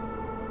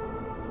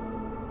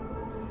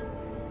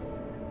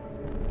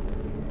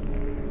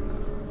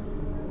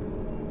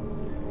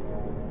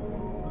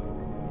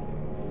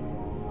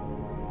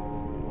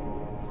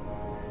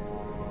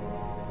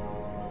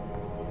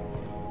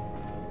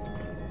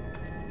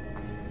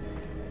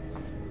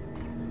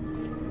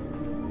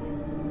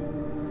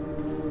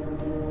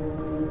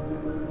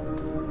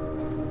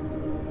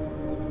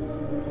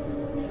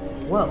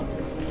 Whoa.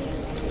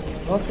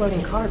 More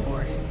floating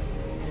cardboard.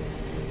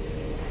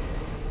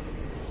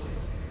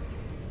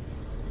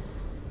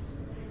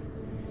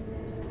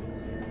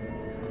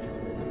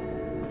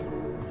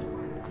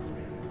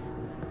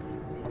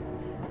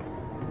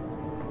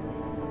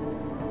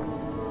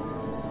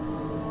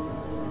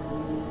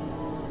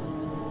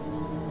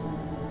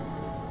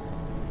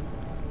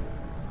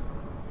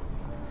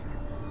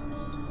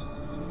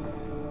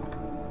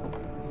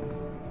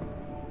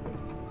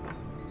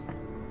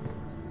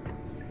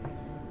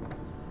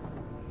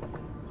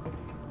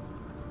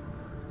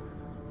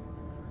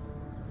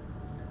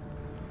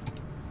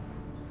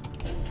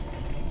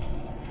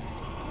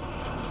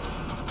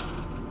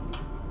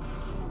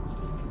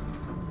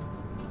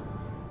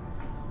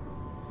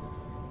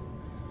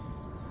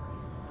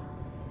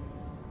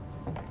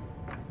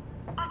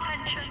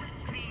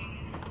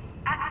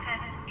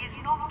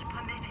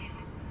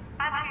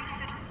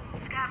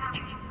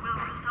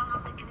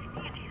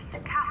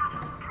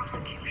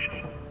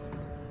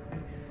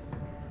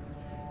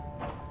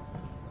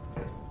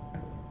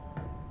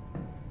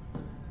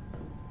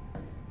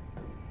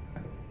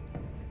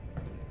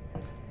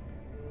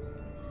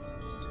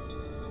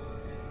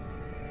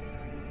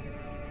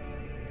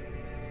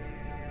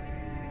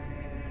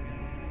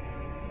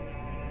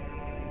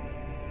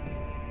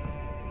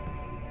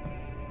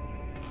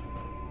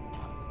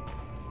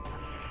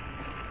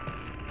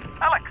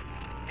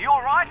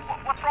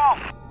 alright? What's wrong?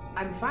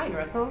 I'm fine,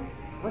 Russell.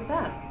 What's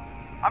up?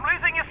 I'm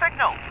losing your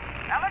signal.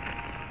 Alex?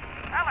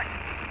 Alex?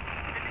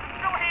 If you can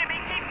still hear me,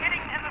 keep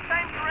heading in the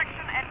same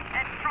direction and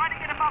try to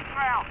get above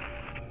ground.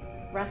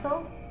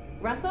 Russell?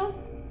 Russell?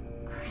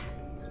 Crap.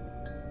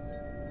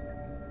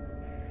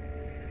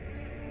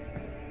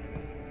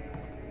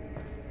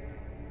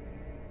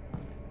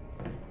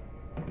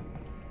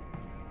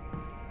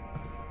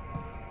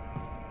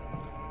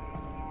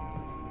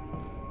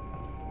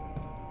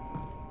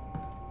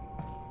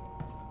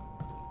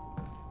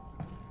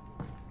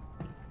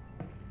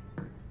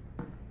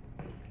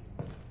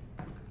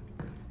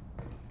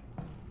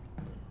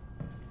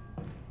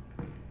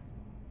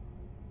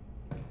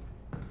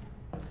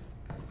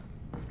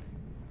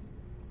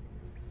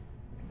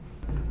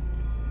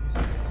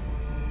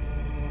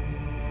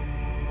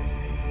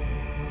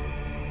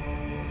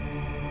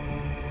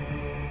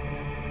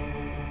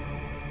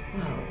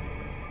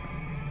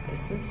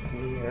 This is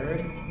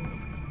weird.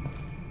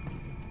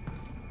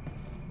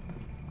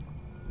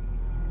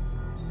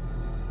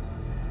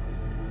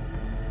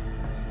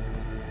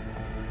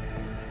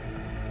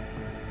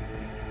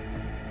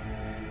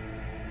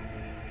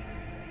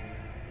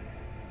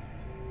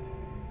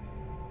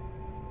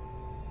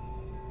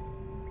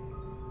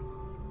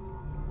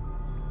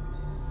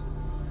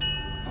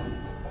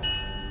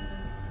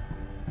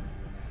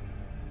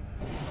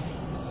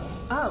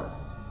 Oh.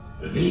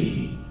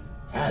 The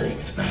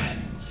Alyx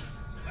fans.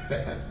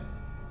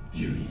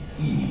 You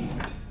received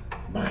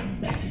my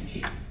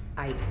messages.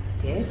 I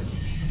did?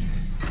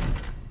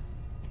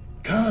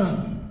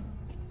 Come,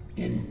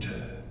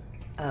 enter.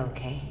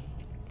 Okay,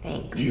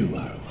 thanks. You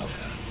are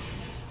welcome.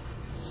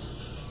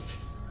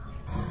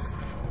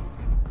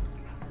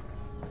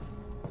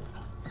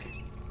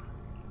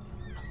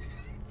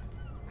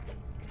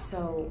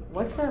 So,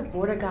 what's a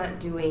Vortigaunt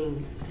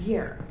doing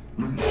here?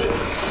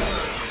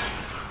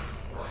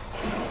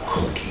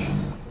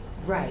 Cooking.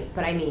 Right,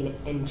 but I mean,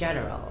 in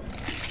general.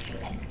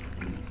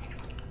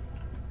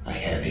 I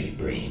have a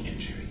brain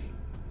injury.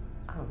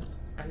 Oh,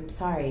 I'm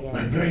sorry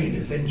My to... brain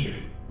is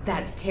injured.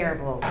 That's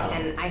terrible, Ow.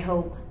 and I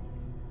hope...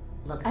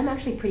 Look, I'm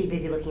actually pretty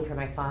busy looking for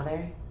my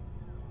father.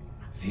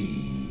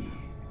 The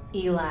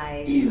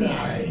Eli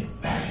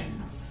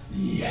Vance.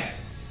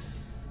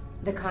 Yes.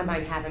 The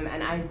Combine have him,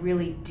 and I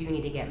really do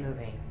need to get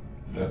moving.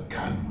 The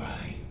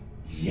Combine.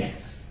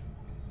 Yes.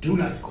 Do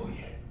not go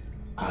yet.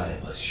 I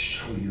must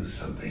show you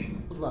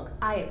something. Look,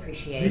 I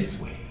appreciate This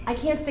way. I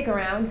can't stick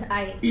around.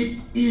 It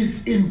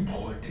is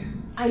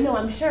important. I know,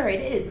 I'm sure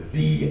it is.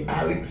 The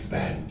Alyx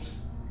Vance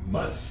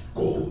must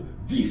go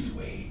this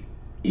way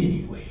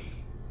anyway.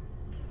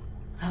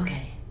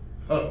 Okay.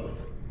 Oh.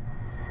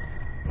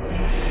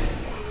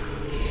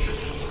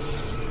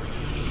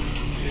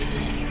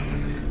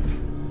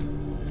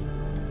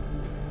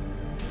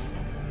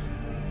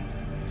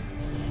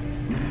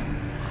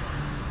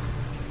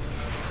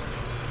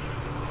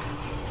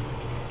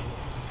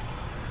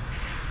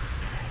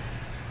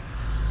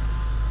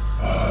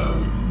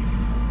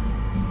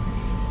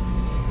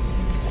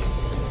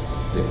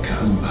 The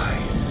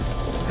Combine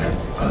and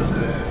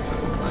other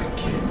of my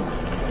kin.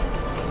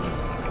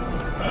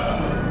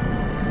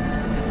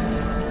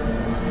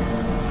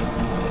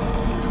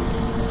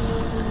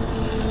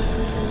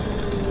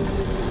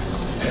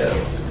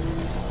 Hell,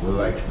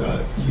 like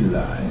the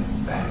Eli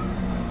Vance.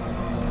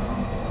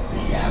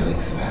 The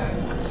Alyx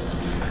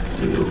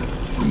Vance will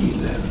free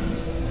them.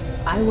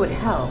 I would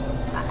help.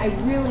 I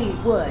really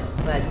would,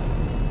 but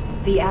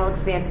the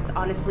Alyx Vance is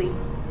honestly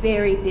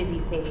very busy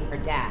saving her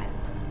dad.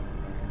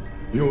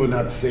 You will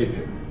not save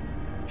him.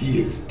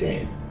 He is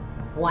dead.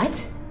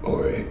 What?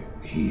 Or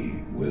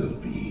he will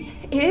be.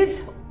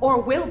 Is or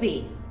will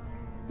be?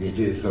 It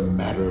is a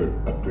matter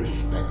of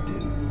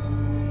perspective.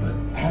 But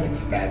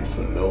Alyx Vance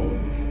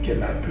alone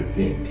cannot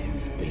prevent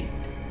his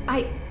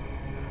fate.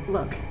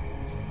 Look,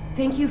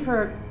 thank you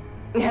for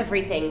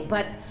everything,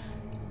 but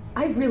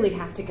I really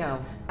have to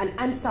go. And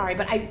I'm sorry,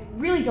 but I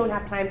really don't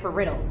have time for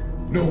riddles.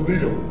 No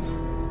riddles.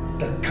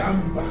 The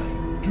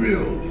Combine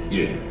drilled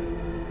here.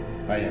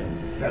 I am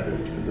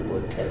severed from the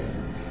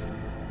vortessence.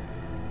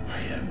 I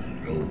am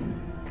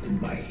alone in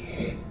my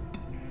head.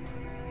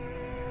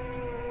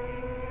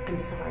 I'm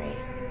sorry.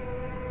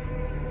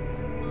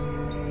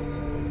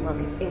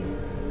 Look,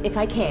 if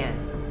I can,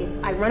 if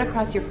I run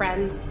across your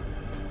friends,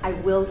 I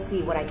will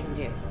see what I can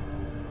do.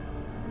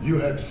 You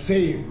have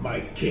saved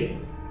my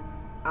kin.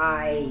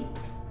 I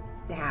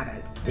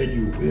haven't. Then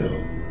you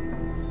will.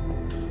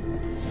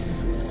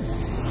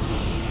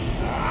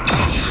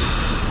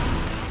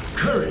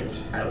 Courage,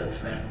 Alyx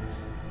Vance.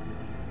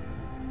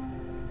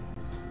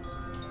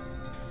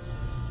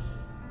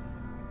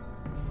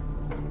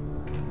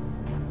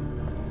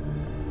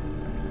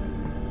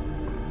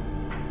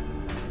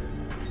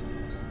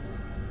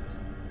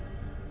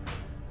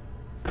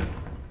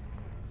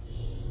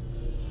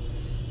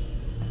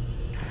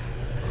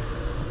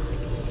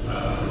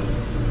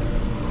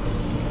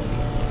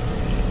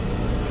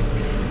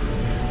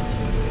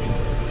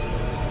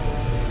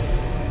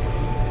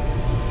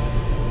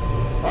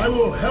 I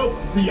will help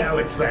the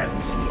Alyx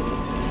Vance.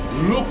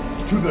 Look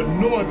to the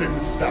northern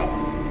star.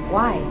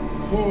 Why?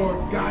 For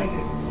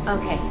guidance.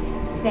 Okay,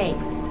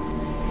 thanks.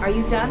 Are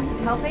you done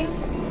helping?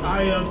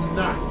 I am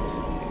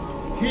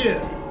not. Here.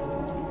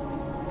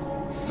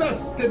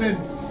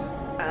 Sustenance.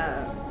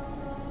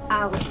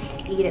 I'll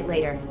eat it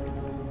later.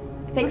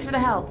 Thanks for the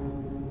help.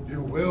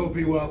 You will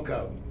be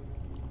welcome.